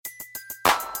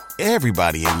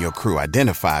Everybody in your crew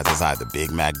identifies as either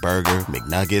Big Mac Burger,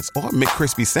 McNuggets, or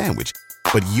McCrispy Sandwich.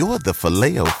 But you're the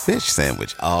Filet-O-Fish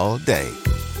Sandwich all day.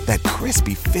 That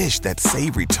crispy fish, that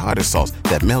savory tartar sauce,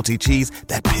 that melty cheese,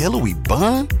 that pillowy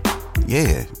bun.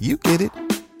 Yeah, you get it.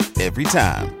 Every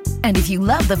time. And if you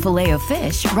love the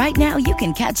Filet-O-Fish, right now you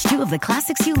can catch two of the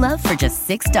classics you love for just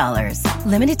 $6.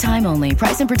 Limited time only.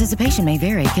 Price and participation may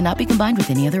vary. Cannot be combined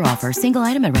with any other offer. Single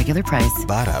item at regular price.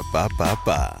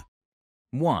 Ba-da-ba-ba-ba.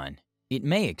 1. It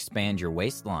may expand your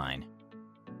waistline.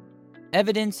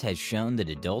 Evidence has shown that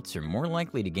adults are more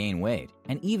likely to gain weight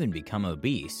and even become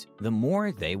obese the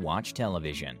more they watch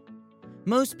television.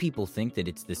 Most people think that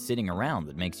it's the sitting around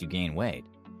that makes you gain weight.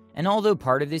 And although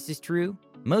part of this is true,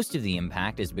 most of the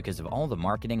impact is because of all the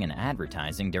marketing and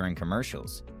advertising during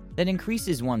commercials that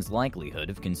increases one's likelihood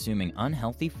of consuming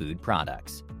unhealthy food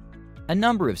products. A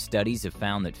number of studies have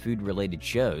found that food-related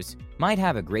shows might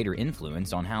have a greater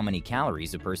influence on how many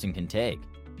calories a person can take.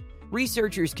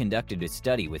 Researchers conducted a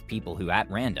study with people who,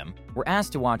 at random, were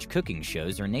asked to watch cooking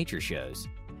shows or nature shows,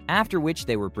 after which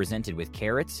they were presented with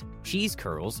carrots, cheese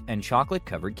curls, and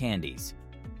chocolate-covered candies.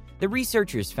 The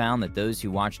researchers found that those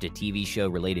who watched a TV show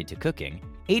related to cooking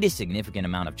ate a significant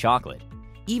amount of chocolate,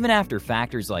 even after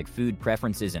factors like food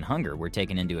preferences and hunger were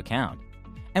taken into account.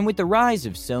 And with the rise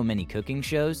of so many cooking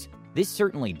shows, this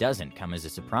certainly doesn't come as a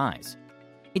surprise.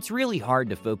 It's really hard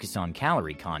to focus on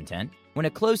calorie content when a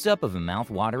close-up of a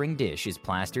mouth-watering dish is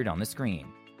plastered on the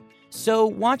screen. So,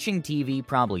 watching TV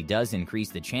probably does increase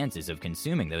the chances of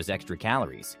consuming those extra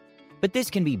calories. But this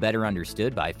can be better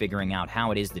understood by figuring out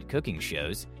how it is that cooking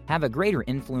shows have a greater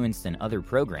influence than other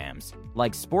programs,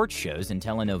 like sports shows and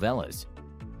telenovelas.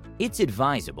 It's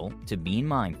advisable to be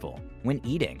mindful when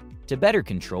eating to better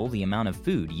control the amount of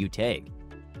food you take.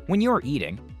 When you're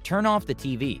eating, turn off the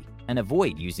TV and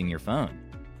avoid using your phone.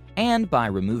 And by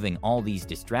removing all these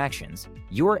distractions,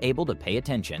 you're able to pay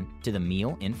attention to the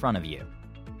meal in front of you.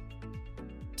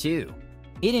 2.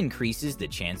 It increases the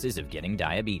chances of getting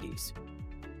diabetes.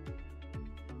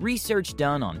 Research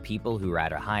done on people who are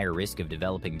at a higher risk of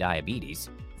developing diabetes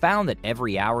found that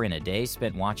every hour in a day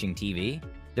spent watching TV,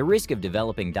 the risk of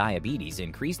developing diabetes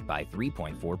increased by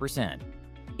 3.4%.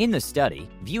 In the study,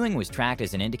 viewing was tracked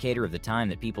as an indicator of the time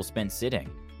that people spent sitting,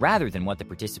 rather than what the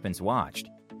participants watched.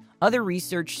 Other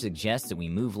research suggests that we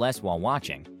move less while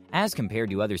watching, as compared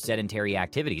to other sedentary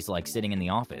activities like sitting in the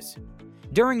office.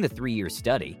 During the 3-year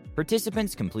study,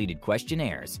 participants completed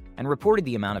questionnaires and reported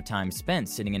the amount of time spent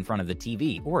sitting in front of the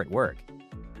TV or at work.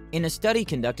 In a study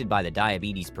conducted by the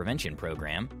Diabetes Prevention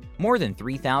Program, more than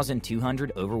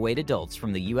 3,200 overweight adults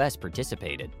from the U.S.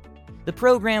 participated. The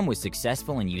program was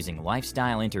successful in using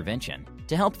lifestyle intervention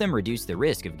to help them reduce the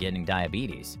risk of getting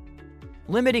diabetes.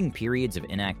 Limiting periods of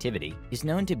inactivity is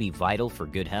known to be vital for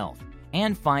good health,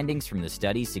 and findings from the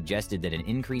study suggested that an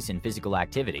increase in physical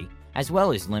activity, as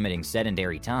well as limiting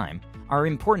sedentary time, are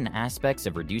important aspects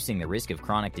of reducing the risk of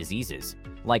chronic diseases,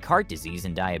 like heart disease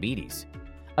and diabetes.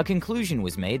 A conclusion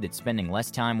was made that spending less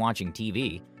time watching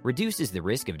TV reduces the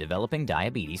risk of developing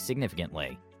diabetes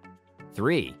significantly.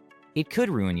 3. It could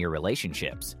ruin your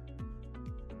relationships.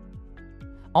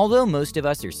 Although most of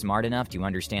us are smart enough to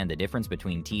understand the difference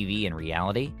between TV and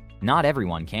reality, not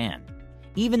everyone can.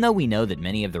 Even though we know that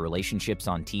many of the relationships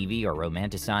on TV are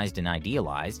romanticized and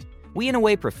idealized, we in a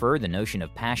way prefer the notion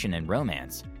of passion and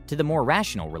romance to the more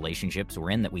rational relationships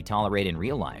we're in that we tolerate in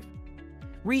real life.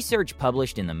 Research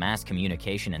published in the Mass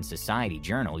Communication and Society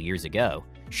journal years ago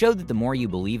showed that the more you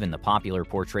believe in the popular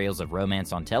portrayals of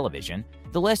romance on television,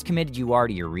 the less committed you are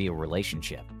to your real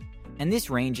relationship. And this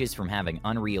ranges from having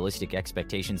unrealistic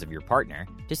expectations of your partner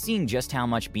to seeing just how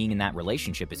much being in that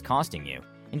relationship is costing you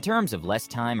in terms of less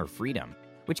time or freedom,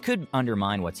 which could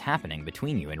undermine what's happening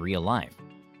between you in real life.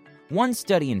 One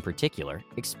study in particular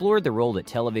explored the role that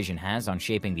television has on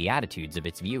shaping the attitudes of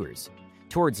its viewers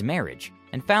towards marriage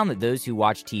and found that those who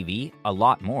watch TV a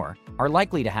lot more are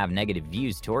likely to have negative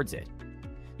views towards it.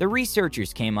 The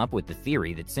researchers came up with the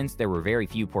theory that since there were very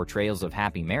few portrayals of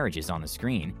happy marriages on the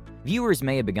screen, viewers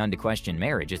may have begun to question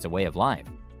marriage as a way of life.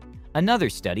 Another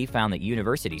study found that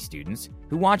university students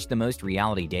who watched the most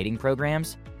reality dating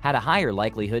programs had a higher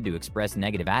likelihood to express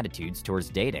negative attitudes towards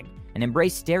dating and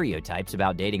embrace stereotypes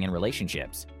about dating and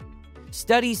relationships.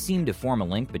 Studies seem to form a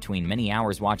link between many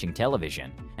hours watching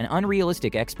television and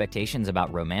unrealistic expectations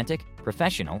about romantic,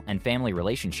 professional, and family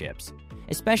relationships,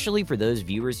 especially for those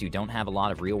viewers who don't have a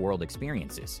lot of real-world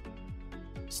experiences.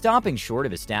 Stopping short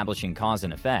of establishing cause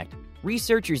and effect,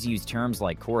 researchers use terms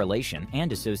like correlation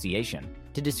and association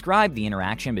to describe the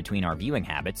interaction between our viewing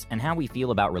habits and how we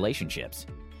feel about relationships.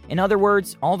 In other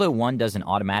words, although one doesn't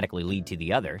automatically lead to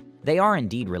the other, they are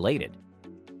indeed related.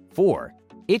 4.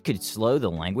 It could slow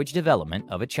the language development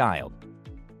of a child.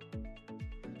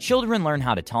 Children learn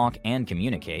how to talk and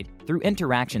communicate through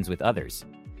interactions with others.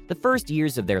 The first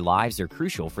years of their lives are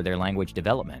crucial for their language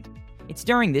development. It's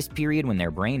during this period when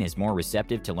their brain is more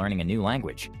receptive to learning a new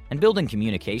language and building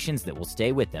communications that will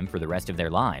stay with them for the rest of their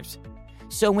lives.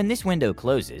 So when this window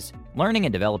closes, learning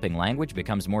and developing language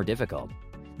becomes more difficult.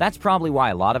 That's probably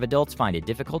why a lot of adults find it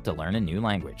difficult to learn a new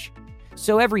language.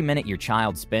 So every minute your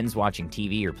child spends watching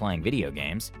TV or playing video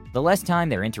games, the less time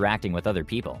they're interacting with other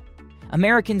people.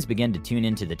 Americans begin to tune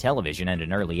into the television at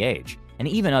an early age, and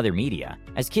even other media,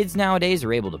 as kids nowadays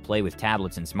are able to play with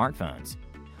tablets and smartphones.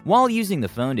 While using the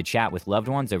phone to chat with loved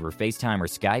ones over FaceTime or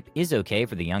Skype is okay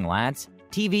for the young lads,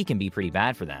 TV can be pretty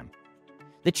bad for them.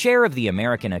 The chair of the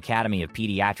American Academy of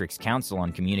Pediatrics Council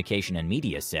on Communication and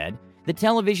Media said that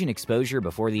television exposure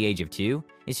before the age of 2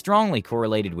 is strongly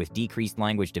correlated with decreased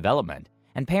language development,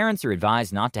 and parents are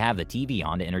advised not to have the TV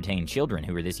on to entertain children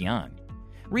who are this young.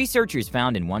 Researchers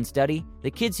found in one study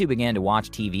that kids who began to watch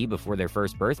TV before their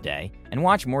first birthday and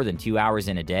watch more than 2 hours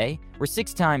in a day were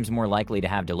 6 times more likely to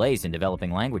have delays in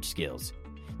developing language skills.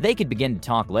 They could begin to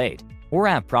talk late or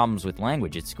have problems with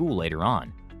language at school later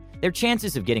on. Their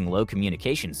chances of getting low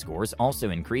communication scores also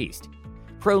increased.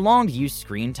 Prolonged use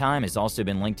screen time has also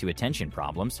been linked to attention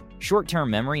problems, short-term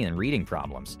memory, and reading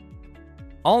problems,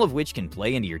 all of which can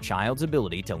play into your child's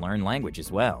ability to learn language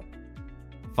as well.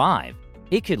 5.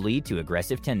 It could lead to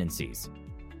aggressive tendencies.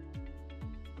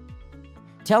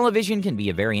 Television can be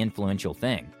a very influential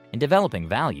thing in developing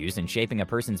values and shaping a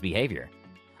person's behavior.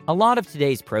 A lot of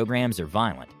today's programs are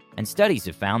violent, and studies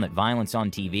have found that violence on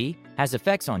TV has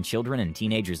effects on children and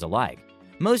teenagers alike,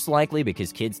 most likely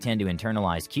because kids tend to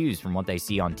internalize cues from what they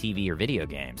see on TV or video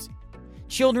games.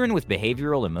 Children with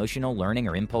behavioral, emotional, learning,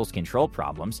 or impulse control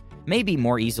problems may be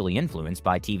more easily influenced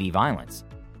by TV violence.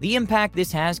 The impact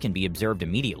this has can be observed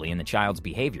immediately in the child's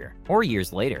behavior, or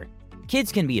years later.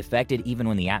 Kids can be affected even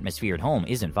when the atmosphere at home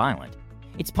isn't violent.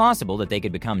 It's possible that they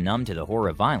could become numb to the horror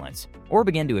of violence, or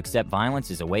begin to accept violence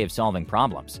as a way of solving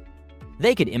problems.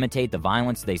 They could imitate the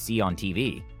violence they see on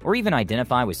TV, or even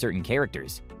identify with certain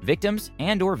characters, victims,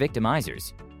 and/or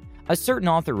victimizers. A certain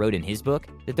author wrote in his book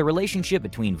that the relationship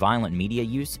between violent media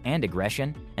use and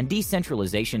aggression and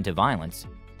decentralization to violence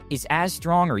is as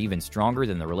strong or even stronger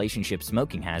than the relationship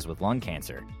smoking has with lung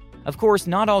cancer. Of course,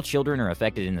 not all children are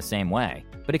affected in the same way,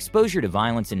 but exposure to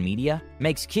violence in media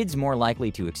makes kids more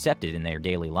likely to accept it in their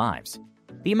daily lives.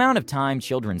 The amount of time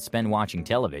children spend watching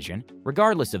television,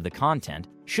 regardless of the content,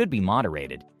 should be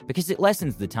moderated because it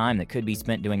lessens the time that could be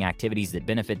spent doing activities that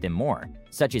benefit them more,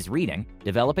 such as reading,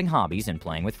 developing hobbies, and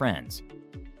playing with friends.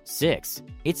 6.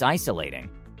 It's isolating.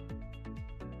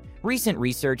 Recent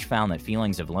research found that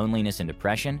feelings of loneliness and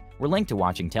depression were linked to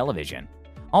watching television.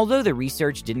 Although the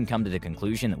research didn't come to the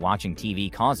conclusion that watching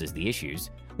TV causes the issues,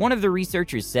 one of the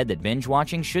researchers said that binge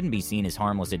watching shouldn't be seen as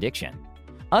harmless addiction.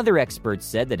 Other experts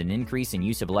said that an increase in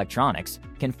use of electronics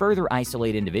can further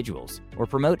isolate individuals or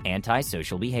promote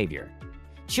antisocial behavior.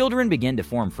 Children begin to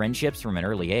form friendships from an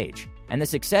early age, and the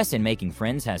success in making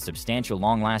friends has substantial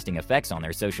long-lasting effects on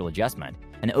their social adjustment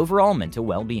and overall mental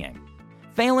well-being.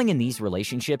 Failing in these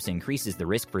relationships increases the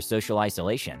risk for social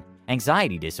isolation,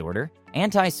 anxiety disorder,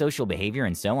 antisocial behavior,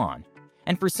 and so on.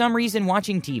 And for some reason,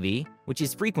 watching TV, which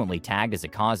is frequently tagged as a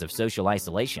cause of social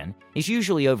isolation, is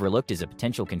usually overlooked as a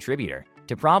potential contributor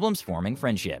to problems forming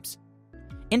friendships.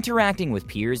 Interacting with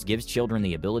peers gives children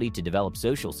the ability to develop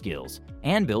social skills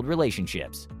and build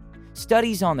relationships.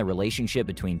 Studies on the relationship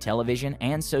between television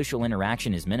and social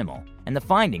interaction is minimal, and the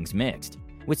findings mixed,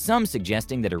 with some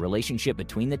suggesting that a relationship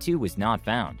between the two was not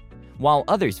found, while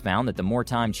others found that the more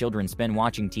time children spend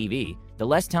watching TV, the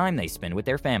less time they spend with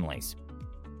their families.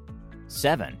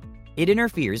 7. It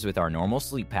interferes with our normal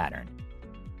sleep pattern.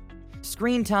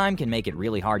 Screen time can make it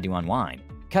really hard to unwind,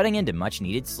 cutting into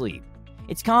much-needed sleep.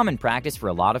 It's common practice for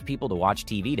a lot of people to watch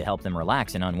TV to help them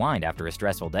relax and unwind after a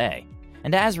stressful day.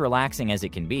 And as relaxing as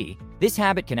it can be, this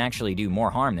habit can actually do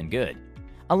more harm than good.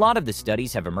 A lot of the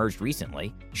studies have emerged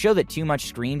recently show that too much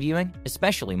screen viewing,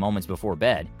 especially moments before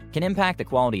bed, can impact the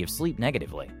quality of sleep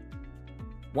negatively.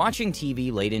 Watching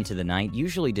TV late into the night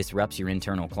usually disrupts your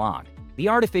internal clock. The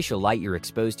artificial light you're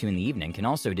exposed to in the evening can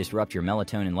also disrupt your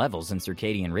melatonin levels and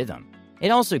circadian rhythm. It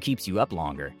also keeps you up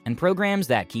longer, and programs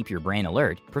that keep your brain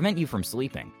alert prevent you from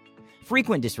sleeping.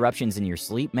 Frequent disruptions in your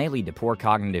sleep may lead to poor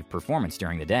cognitive performance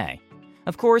during the day.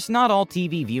 Of course, not all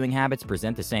TV viewing habits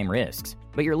present the same risks,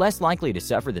 but you're less likely to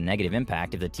suffer the negative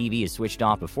impact if the TV is switched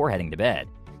off before heading to bed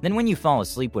than when you fall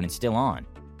asleep when it's still on.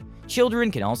 Children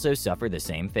can also suffer the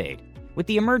same fate. With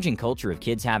the emerging culture of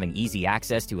kids having easy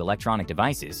access to electronic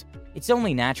devices, It's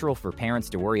only natural for parents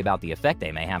to worry about the effect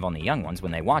they may have on the young ones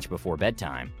when they watch before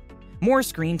bedtime. More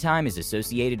screen time is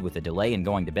associated with a delay in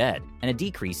going to bed and a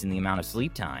decrease in the amount of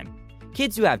sleep time.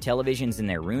 Kids who have televisions in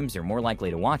their rooms are more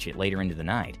likely to watch it later into the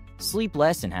night, sleep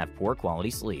less, and have poor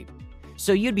quality sleep.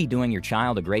 So you'd be doing your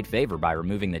child a great favor by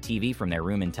removing the TV from their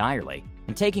room entirely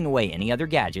and taking away any other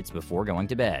gadgets before going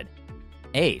to bed.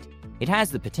 8. It has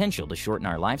the potential to shorten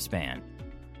our lifespan.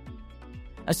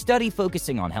 A study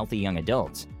focusing on healthy young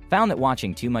adults found that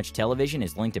watching too much television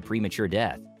is linked to premature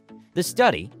death. The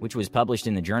study, which was published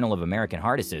in the Journal of American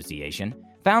Heart Association,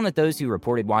 found that those who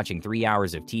reported watching 3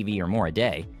 hours of TV or more a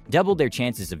day doubled their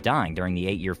chances of dying during the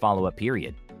 8-year follow-up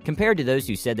period, compared to those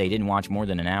who said they didn't watch more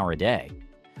than an hour a day.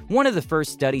 One of the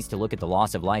first studies to look at the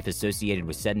loss of life associated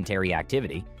with sedentary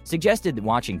activity suggested that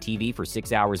watching TV for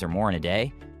 6 hours or more in a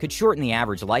day could shorten the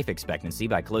average life expectancy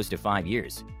by close to 5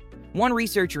 years. One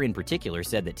researcher in particular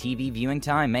said that TV viewing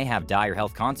time may have dire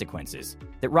health consequences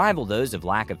that rival those of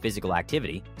lack of physical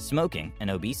activity, smoking, and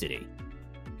obesity.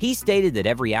 He stated that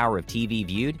every hour of TV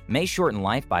viewed may shorten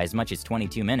life by as much as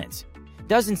 22 minutes.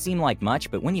 Doesn't seem like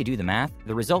much, but when you do the math,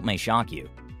 the result may shock you.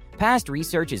 Past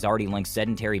research has already linked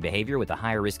sedentary behavior with a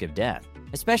higher risk of death,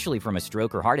 especially from a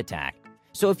stroke or heart attack.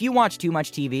 So if you watch too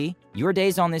much TV, your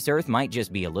days on this earth might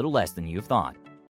just be a little less than you've thought.